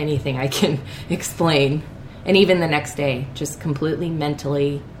anything I can explain. And even the next day, just completely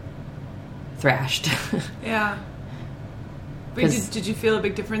mentally thrashed. Yeah. But did you feel a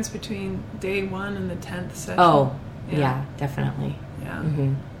big difference between day 1 and the 10th session? Oh, yeah, definitely. Yeah.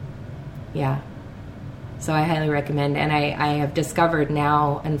 Mm-hmm. Yeah. So I highly recommend. And I have discovered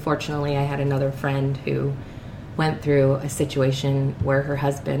now, unfortunately, I had another friend who went through a situation where her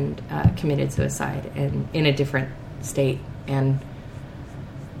husband committed suicide and in a different state. And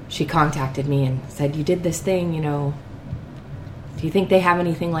she contacted me and said, you did this thing, do you think they have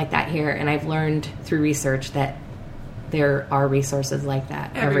anything like that here? And I've learned through research that there are resources like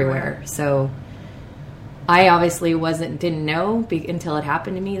that everywhere. So I obviously didn't know until it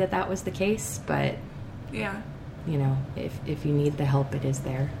happened to me that was the case. But yeah, if you need the help, it is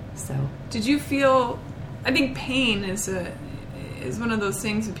there. So did you feel? I think pain is one of those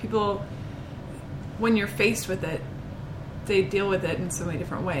things that people, when you're faced with it, they deal with it in so many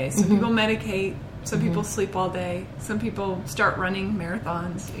different ways. Some people medicate. Some mm-hmm. people sleep all day. Some people start running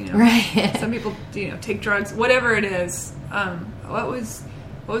marathons. Right. Some people, take drugs. Whatever it is. What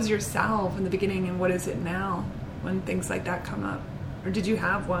was your salve in the beginning, and what is it now when things like that come up? Or did you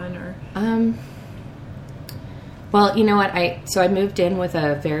have one? Or well, you know what? I moved in with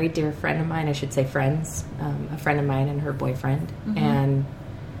a very dear friend of mine. I should say friends. A friend of mine and her boyfriend, mm-hmm. and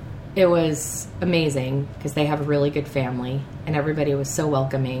it was amazing because they have a really good family, and everybody was so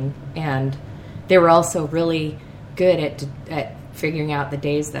welcoming, and they were also really good at figuring out the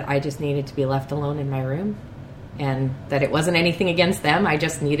days that I just needed to be left alone in my room, and that it wasn't anything against them. I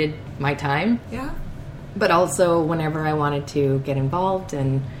just needed my time. Yeah. But also whenever I wanted to get involved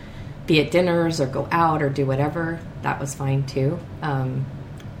and be at dinners or go out or do whatever, that was fine too.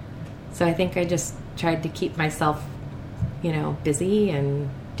 So I think I just tried to keep myself, busy and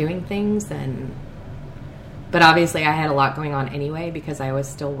doing things. But obviously I had a lot going on anyway because I was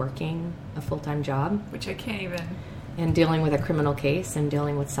still working a full-time job. Which I can't even... And dealing with a criminal case and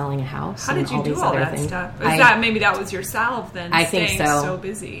dealing with selling a house. How did you do all that stuff? Maybe that was your salve then? I think so. So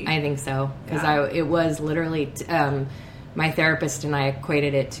busy. I think so. Because it was literally... my therapist and I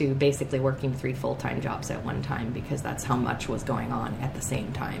equated it to basically working 3 full-time jobs at one time because that's how much was going on at the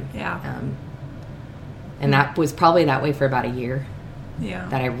same time. Yeah. And that was probably that way for about a year. Yeah.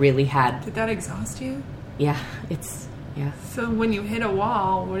 That I really had... Did that exhaust you? Yeah. Yeah. So when you hit a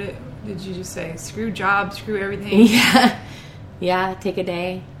wall, did you just say, screw job, screw everything? Yeah. Yeah, take a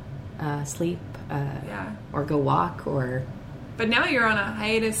day, sleep, or go walk, or... But now you're on a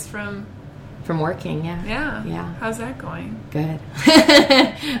hiatus from working, yeah. Yeah. Yeah. How's that going? Good.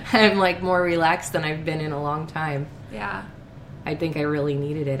 I'm more relaxed than I've been in a long time. Yeah. I think I really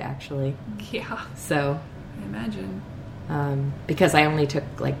needed it, actually. Yeah. So... I imagine. Because I only took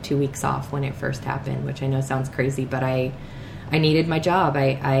 2 weeks off when it first happened, which I know sounds crazy, but I I needed my job.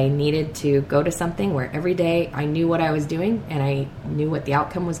 I needed to go to something where every day I knew what I was doing and I knew what the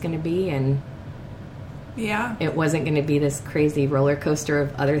outcome was going to be, and yeah, it wasn't going to be this crazy roller coaster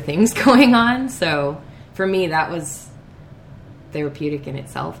of other things going on. So for me, that was therapeutic in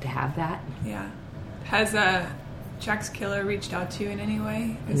itself to have that. Yeah. Has Jack's killer reached out to you in any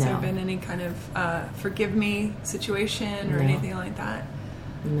way? Has there been any kind of forgive me situation or anything like that?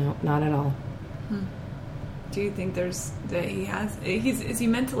 No, not at all. Do you think is he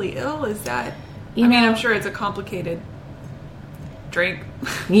mentally ill? Is that, I'm sure it's a complicated drink.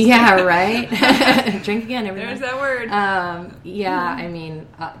 Yeah, right? Drink again, everyone. There's that word.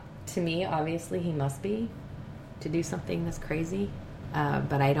 To me, obviously, he must be to do something this crazy.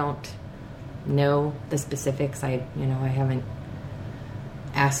 But I don't know the specifics. I haven't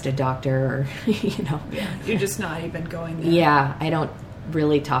asked a doctor or, Yeah, you're just not even going there. Yeah, I don't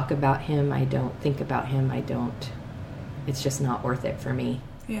really talk about him. I don't think about him. It's just not worth it for me.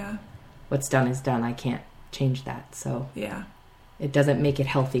 Yeah. What's done is done. I can't change that. So yeah, it doesn't make it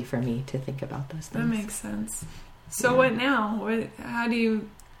healthy for me to think about those things. That makes sense. So what now? Where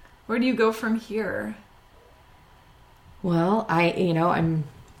do you go from here? Well, I'm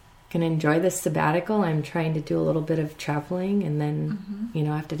going to enjoy this sabbatical. I'm trying to do a little bit of traveling, and then, I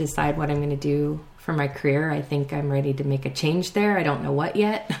have to decide what I'm going to do for my career. I think I'm ready to make a change there. I don't know what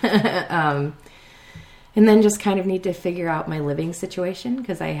yet. And then just kind of need to figure out my living situation,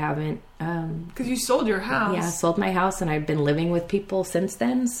 because I haven't... Because you sold your house. Yeah, I sold my house, and I've been living with people since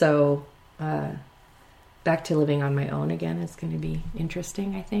then. So back to living on my own again is going to be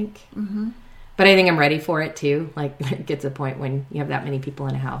interesting, I think. Mm-hmm. But I think I'm ready for it, too. Like, it gets a point when you have that many people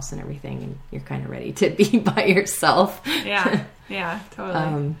in a house and everything, and you're kind of ready to be by yourself. Yeah,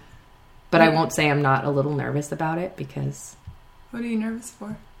 totally. But I won't say I'm not a little nervous about it, because... What are you nervous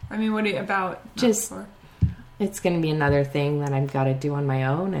for? What are you about? Just, for? It's going to be another thing that I've got to do on my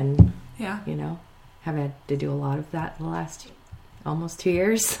own, and, have had to do a lot of that in the last almost 2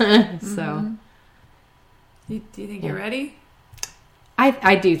 years. So... Do you think you're ready?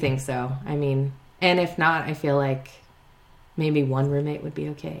 I do think so. And if not, I feel like maybe one roommate would be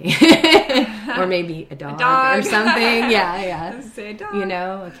okay. Or maybe a dog or something. Yeah. Say a dog.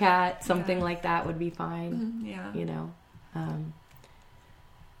 A cat, something like that would be fine. Yeah.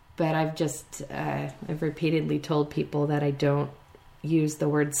 But I've repeatedly told people that I don't use the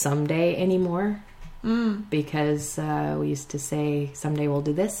word someday anymore. Because we used to say someday we'll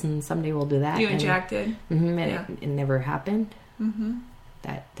do this and someday we'll do that. You and Jack did. It never happened. Mm-hmm.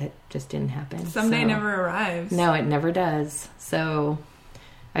 That just didn't happen. Someday never arrives. No, it never does. So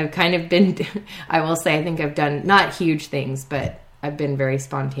I've kind of been, I will say, I think I've done not huge things, but I've been very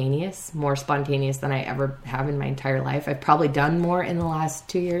spontaneous, more spontaneous than I ever have in my entire life. I've probably done more in the last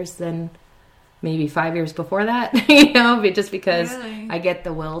 2 years than maybe 5 years before that, but just because really? I get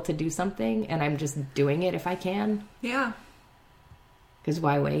the will to do something and I'm just doing it if I can. Yeah. Because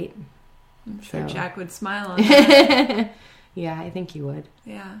why wait? I'm sure Jack would smile on that. Yeah, I think he would.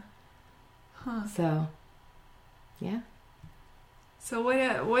 Yeah. Huh. So, yeah. So what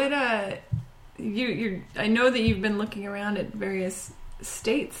you I know that you've been looking around at various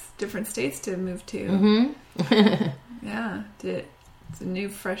different states to move to. Mm-hmm. Yeah. It's a new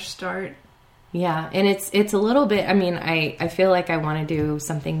fresh start. Yeah, and it's a little bit, I feel like I want to do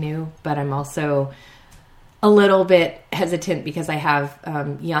something new, but I'm also a little bit hesitant because I have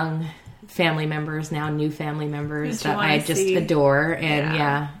young family members now, new family members that I just adore,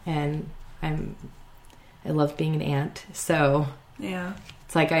 and and I love being an aunt. So yeah,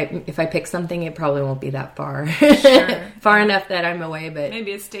 it's like if I pick something, it probably won't be that far, far enough that I'm away, but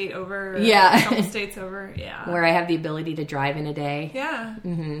maybe a state over, a couple states over, where I have the ability to drive in a day. Yeah,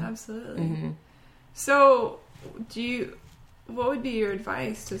 absolutely. So, what would be your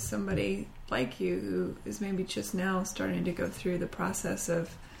advice to somebody like you who is maybe just now starting to go through the process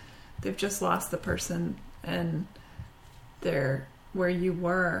of they've just lost the person and they're where you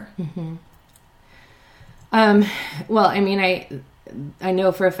were? Mm-hmm. Well, I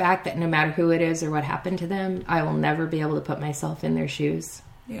know for a fact that no matter who it is or what happened to them, I will never be able to put myself in their shoes.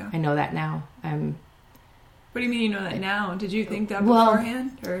 Yeah, I know that now. What do you mean you know that now? Did you think that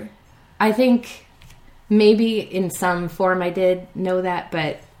beforehand? Or I think maybe in some form I did know that,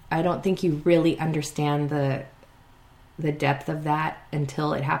 but I don't think you really understand the depth of that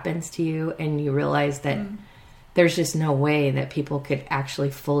until it happens to you and you realize that there's just no way that people could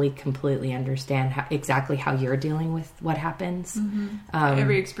actually fully, completely understand exactly how you're dealing with what happens. Mm-hmm.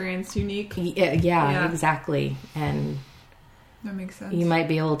 Every experience unique. Yeah, exactly. And that makes sense. You might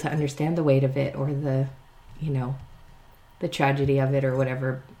be able to understand the weight of it or the tragedy of it or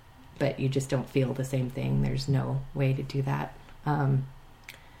whatever, but you just don't feel the same thing. There's no way to do that. But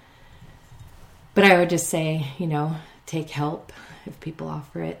I would just say, take help if people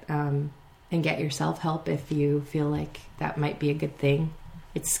offer it, and get yourself help if you feel like that might be a good thing.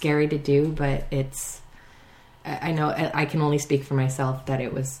 It's scary to do, but I know I can only speak for myself that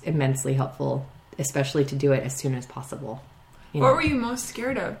it was immensely helpful, especially to do it as soon as possible. What were you most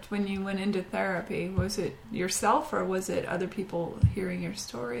scared of when you went into therapy? Was it yourself, or was it other people hearing your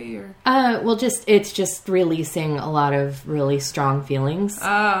story? Or it's just releasing a lot of really strong feelings.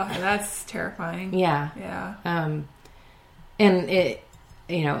 Oh, that's terrifying. Yeah. And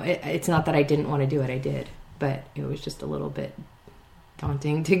it's not that I didn't want to do it. I did, but it was just a little bit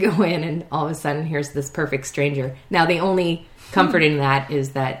daunting to go in and all of a sudden here's this perfect stranger. Now the only comfort in that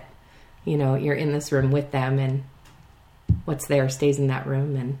is that, you're in this room with them, and what's there stays in that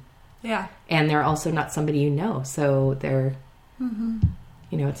room, and they're also not somebody so they're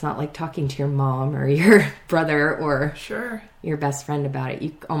it's not like talking to your mom or your brother or your best friend about it.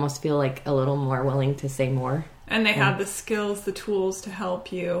 You almost feel like a little more willing to say more, and they have the skills, the tools to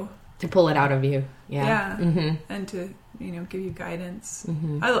help you, to pull it out of you. And to give you guidance.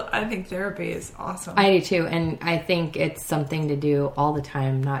 I think therapy is awesome. I do too, and I think it's something to do all the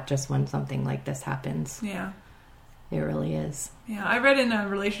time, not just when something like this happens. It really is. Yeah, I read in a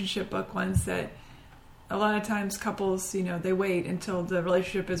relationship book once that a lot of times couples, they wait until the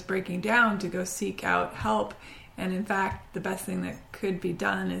relationship is breaking down to go seek out help. And in fact, the best thing that could be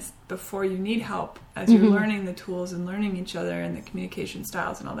done is before you need help, as you're learning the tools and learning each other and the communication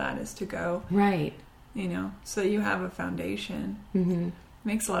styles and all that, is to go. Right. So you have a foundation.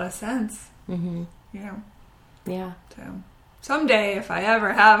 Makes a lot of sense. Yeah. So someday, if I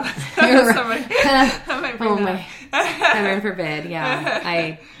ever have somebody, I might bring that. Heaven forbid. Yeah,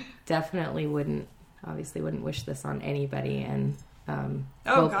 I definitely wouldn't wish this on anybody, and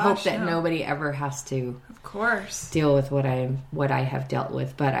hope that nobody ever has to, of course, deal with what I have dealt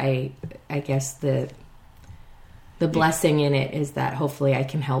with. But I guess the blessing in it is that hopefully I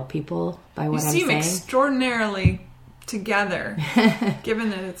can help people by what I'm saying. You seem extraordinarily together, given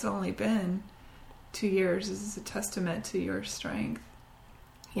that it's only been 2 years. This is a testament to your strength.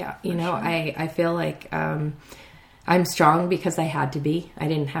 Yeah, I feel like I'm strong because I had to be. I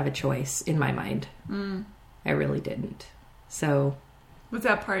didn't have a choice in my mind. I really didn't. So, was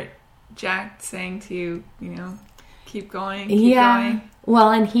that part Jack saying to you, keep going, keep going?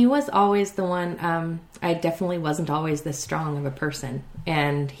 Well, and he was always the one, I definitely wasn't always this strong of a person.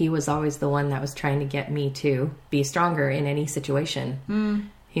 And he was always the one that was trying to get me to be stronger in any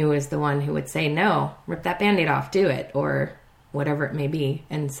situation. He was the one who would say, no, rip that Band-Aid off, do it, or whatever it may be.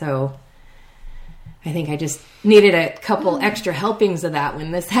 And so I think I just needed a couple extra helpings of that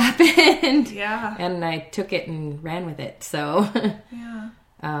when this happened. Yeah. And I took it and ran with it. So,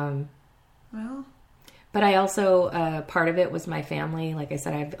 but I also, part of it was my family. Like I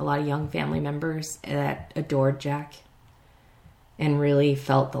said, I have a lot of young family members that adored Jack and really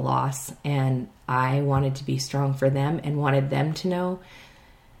felt the loss. And I wanted to be strong for them and wanted them to know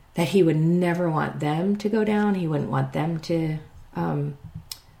that he would never want them to go down. He wouldn't want them to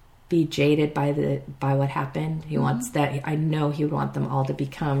be jaded by what happened. He wants that. I know he would want them all to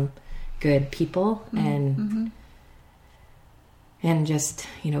become good people and just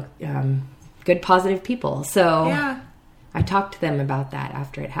good positive people. So I talked to them about that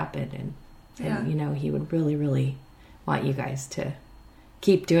after it happened, and he would really, really want you guys to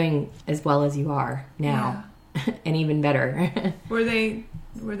keep doing as well as you are now, and even better. Were they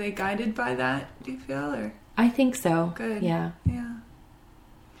guided by that, do you feel? Or I think so. Good. Yeah.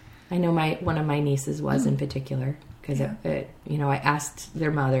 I know one of my nieces was in particular because I asked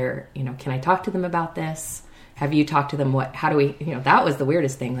their mother, can I talk to them about this? Have you talked to them? How do we, that was the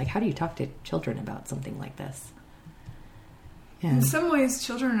weirdest thing. Like, how do you talk to children about something like this? And in some ways,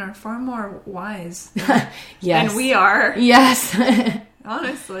 children are far more wise than we are. Yes.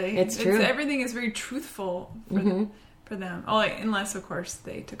 Honestly. It's true. Everything is very truthful for them. Oh, unless, of course,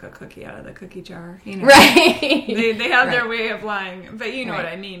 they took a cookie out of the cookie jar. Right. They have their way of lying. But you know what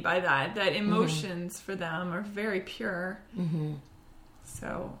I mean by that. That emotions for them are very pure.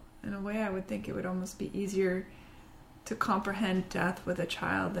 So, in a way, I would think it would almost be easier to comprehend death with a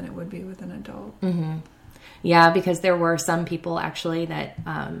child than it would be with an adult. Yeah, because there were some people, actually, that,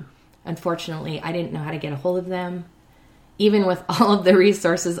 unfortunately, I didn't know how to get a hold of them. Even with all of the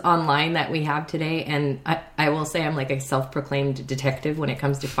resources online that we have today, and I will say I'm like a self-proclaimed detective when it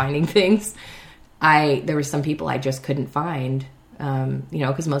comes to finding things. There were some people I just couldn't find,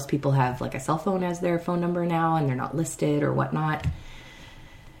 because most people have like a cell phone as their phone number now, and they're not listed or whatnot.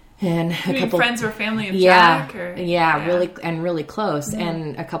 And a couple friends or family of Jack, really close.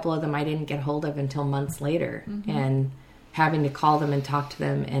 And a couple of them I didn't get hold of until months later, and having to call them and talk to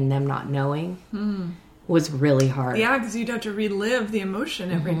them and them not knowing was really hard. Yeah, because you'd have to relive the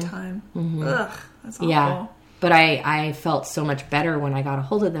emotion every time. Ugh, that's awful. Yeah. But I felt so much better when I got a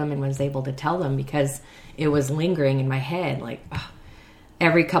hold of them and was able to tell them, because it was lingering in my head. Like,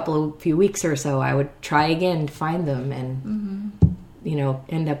 every few weeks or so, I would try again to find them and,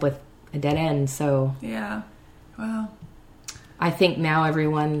 end up with a dead end. So yeah. Wow. I think now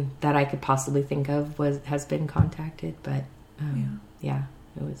everyone that I could possibly think of has been contacted. But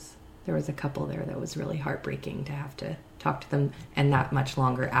there was a couple there that was really heartbreaking to have to talk to them, and that much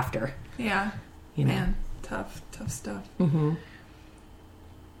longer after. Yeah. Man. Tough stuff.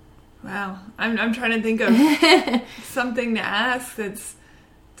 Wow. I'm trying to think of something to ask that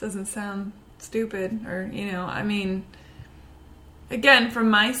doesn't sound stupid, or, I mean, again, from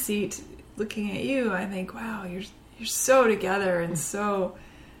my seat looking at you, I think, wow, you're so together and so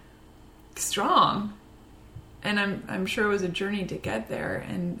strong. And I'm sure it was a journey to get there,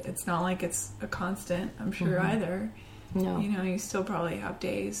 and it's not like it's a constant, I'm sure, either. No. You still probably have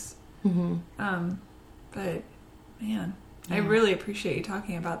days. But, man, I really appreciate you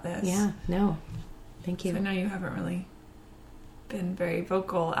talking about this. Yeah, no. Thank you. So I know you haven't really been very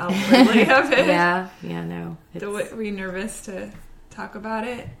vocal outwardly of it. Yeah, no. Were you nervous to talk about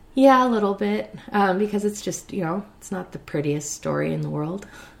it? Yeah, a little bit. Because it's just, it's not the prettiest story in the world.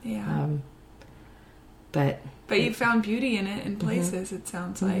 Yeah. But you found beauty in it in places, it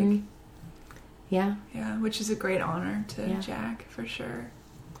sounds like. Yeah. Yeah, which is a great honor to Jack, for sure.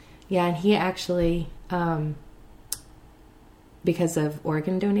 Yeah, and he actually, because of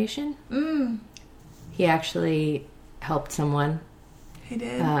organ donation, he actually helped someone. He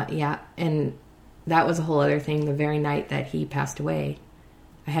did? Yeah, and that was a whole other thing. The very night that he passed away,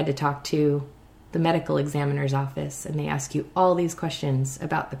 I had to talk to the medical examiner's office, and they ask you all these questions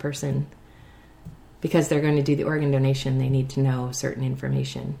about the person. Because they're going to do the organ donation, they need to know certain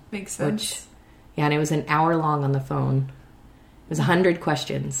information. Makes sense. And it was an hour long on the phone. It was 100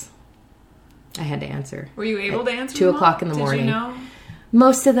 questions I had to answer. Were you able to answer 2 them o'clock in the all? morning. Did you know?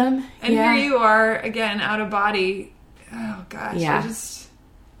 Most of them. And here you are, again, out of body. Oh, gosh. Yeah.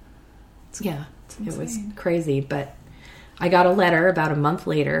 It was crazy. But I got a letter about a month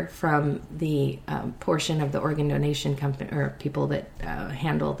later from the portion of the organ donation company, or people that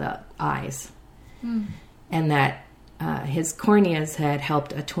handle the eyes. And that his corneas had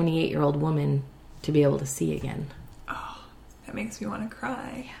helped a 28-year-old woman to be able to see again. Oh, that makes me want to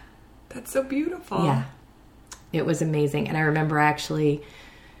cry. Yeah. That's so beautiful. Yeah. It was amazing. And I remember actually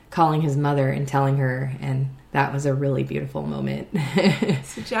calling his mother and telling her, and that was a really beautiful moment.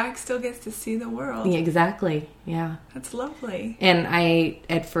 So Jack still gets to see the world. Yeah, exactly. Yeah. That's lovely. And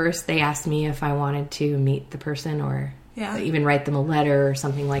at first they asked me if I wanted to meet the person or even write them a letter or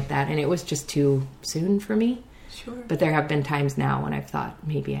something like that. And it was just too soon for me. Sure. But there have been times now when I've thought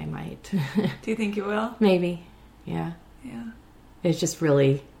maybe I might. Do you think you will? Maybe. Yeah. Yeah. It's just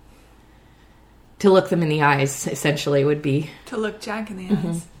really, to look them in the eyes, essentially, would be... To look Jack in the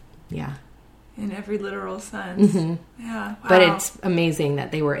eyes. Yeah. In every literal sense. Yeah. Wow. But it's amazing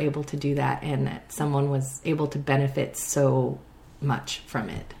that they were able to do that, and that someone was able to benefit so much from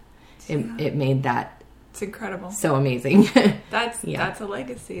it. It made that... It's incredible. So amazing. That's a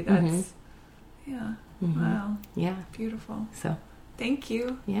legacy. That's... Yeah. Wow. Yeah. Beautiful. So... Thank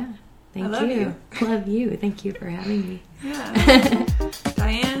you. Yeah. Thank you. I love you. Love you. Thank you for having me. Yeah.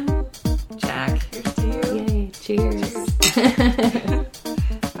 Diane, Jack, here's to you. Yay. Cheers.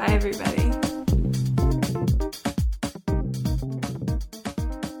 Bye, everybody.